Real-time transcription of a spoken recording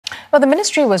Well, the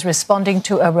ministry was responding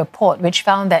to a report which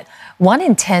found that 1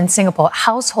 in 10 Singapore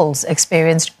households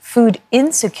experienced food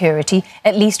insecurity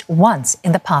at least once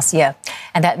in the past year.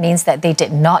 And that means that they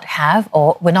did not have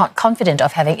or were not confident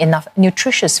of having enough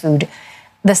nutritious food.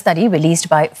 The study, released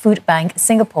by Food Bank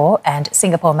Singapore and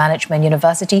Singapore Management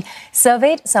University,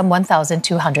 surveyed some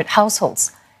 1,200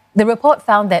 households. The report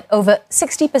found that over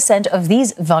 60% of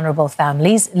these vulnerable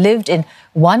families lived in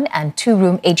 1- and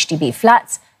 2-room HDB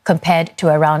flats, compared to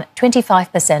around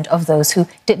 25% of those who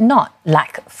did not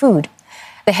lack food.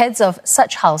 The heads of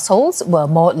such households were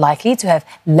more likely to have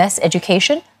less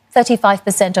education.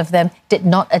 35% of them did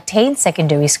not attain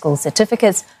secondary school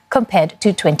certificates, compared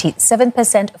to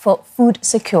 27% for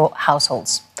food-secure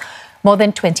households. More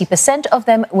than 20% of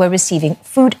them were receiving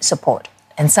food support,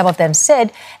 and some of them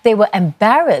said they were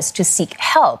embarrassed to seek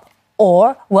help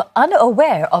or were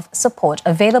unaware of support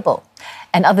available.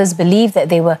 And others believe that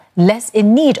they were less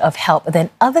in need of help than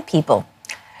other people.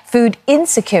 Food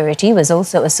insecurity was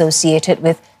also associated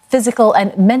with physical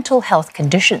and mental health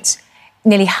conditions.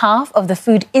 Nearly half of the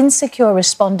food insecure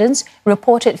respondents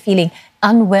reported feeling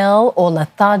unwell or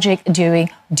lethargic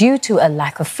due to a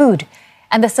lack of food.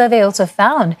 And the survey also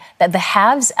found that the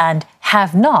haves and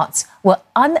have-nots were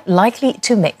unlikely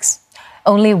to mix.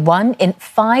 Only 1 in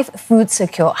 5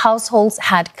 food-secure households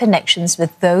had connections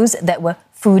with those that were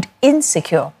food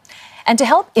insecure. And to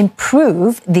help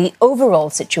improve the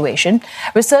overall situation,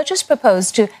 researchers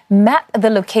proposed to map the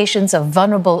locations of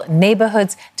vulnerable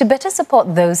neighbourhoods to better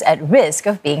support those at risk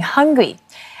of being hungry.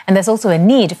 And there's also a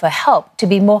need for help to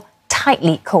be more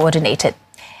tightly coordinated.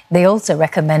 They also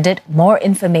recommended more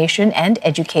information and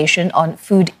education on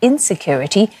food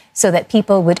insecurity so that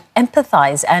people would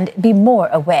empathise and be more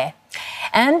aware.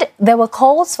 And there were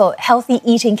calls for healthy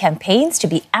eating campaigns to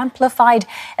be amplified,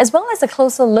 as well as a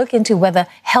closer look into whether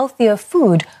healthier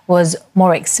food was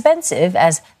more expensive,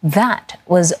 as that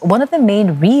was one of the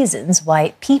main reasons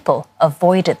why people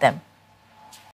avoided them.